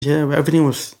Yeah, everything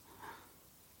was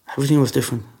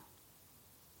different.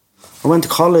 I went to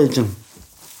college and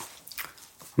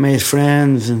made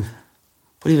friends,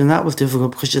 but even that was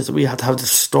difficult because we had to have the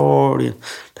story and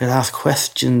they'd ask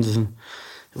questions, and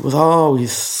it was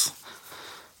always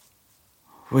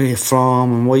where you're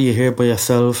from and why you're here by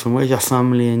yourself and where's your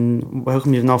family and how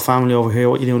come you've no family over here,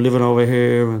 what you doing living over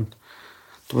here, and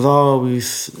there was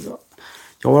always,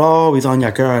 you were always on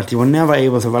your guard. You were never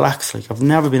able to relax. Like, I've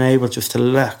never been able just to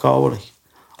let go. Like,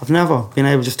 I've never been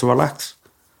able just to relax.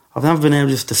 I've never been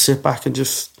able just to sit back and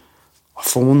just,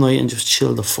 for one night, and just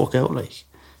chill the fuck out. Like,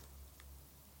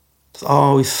 it's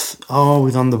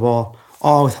always on the ball.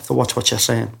 Always have to watch what you're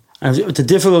saying. And the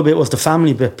difficult bit was the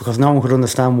family bit, because no one could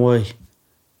understand why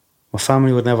my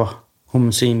family would never come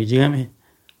and see me. Do you get me?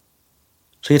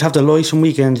 So you'd have to lie some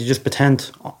weekends. You just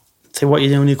pretend. Say what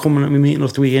you're doing. You're coming at me meeting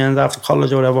us the weekend after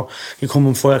college or whatever. You come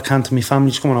and fire a can to my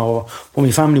family's coming over, but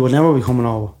my family would never be coming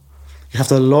over. You have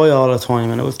to lie all the time,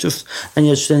 and it was just. And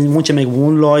then once you make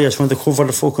one lie, you're trying to cover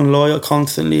the fucking lie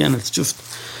constantly, and it's just.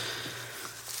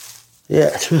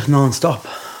 Yeah, it's just non-stop.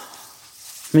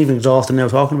 I'm even exhausted now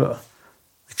talking about it.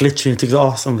 Like, literally, it's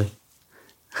exhausting. Like.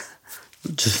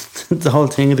 Just the whole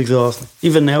thing is exhausting.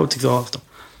 Even now, it's exhausting.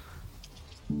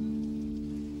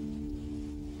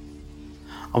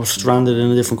 I was stranded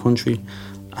in a different country,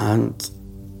 and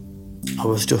I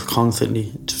was just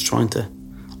constantly just trying to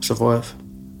survive.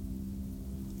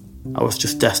 I was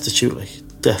just destitute.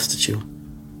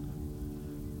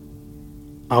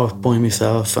 I was by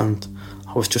myself, and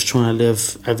I was just trying to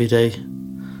live every day.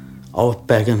 I was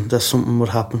begging that something would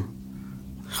happen.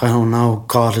 I don't know,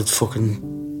 God would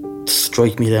fucking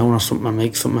strike me down or something, and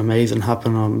make something amazing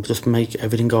happen, or just make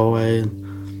everything go away.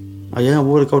 And I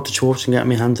would go to church and get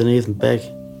my hands and knees and beg.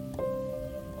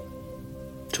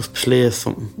 Just please,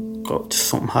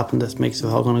 something happen that makes it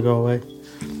all gonna go away.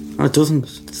 And it doesn't.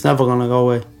 It's never gonna go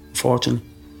away, unfortunately.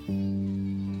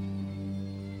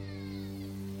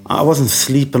 I wasn't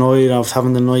sleeping either. I was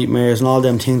having the nightmares, and all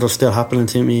them things were still happening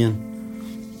to me.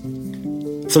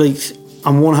 And so, like,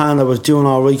 on one hand, I was doing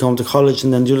all right going to college,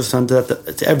 and then the other hand,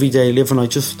 the everyday living, I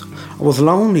was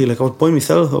lonely. Like, I was by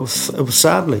myself. It was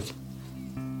sad. Like, it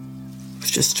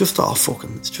was just all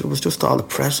fucking. It was just all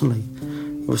depressing. Like,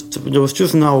 there was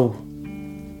just no.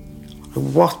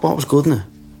 What was good in it?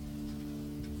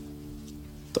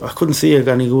 I couldn't see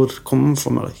any good coming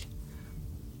from it. Like.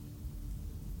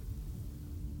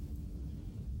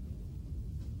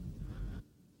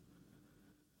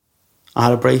 I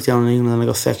had a breakdown in England and I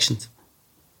got sectioned.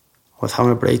 I was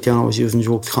having a breakdown. I was using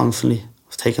drugs constantly. I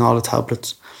was taking all the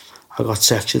tablets. I got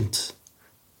sectioned,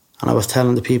 and I was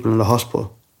telling the people in the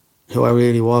hospital who I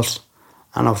really was.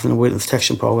 And I was in a witness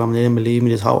protection program, and they didn't believe me.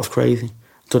 They thought I was crazy.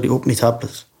 So they upped me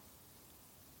tablets.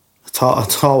 I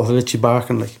thought I was literally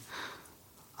barking, like.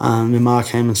 And my ma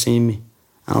came and seen me,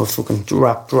 and I was fucking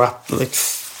wrapped, like,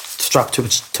 strapped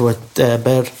to a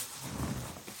bed.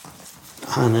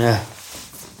 And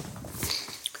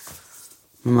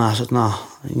my ma said, "No,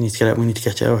 you need to get out. We need to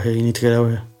get you out of here. You need to get out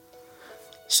of here."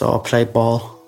 So I played ball.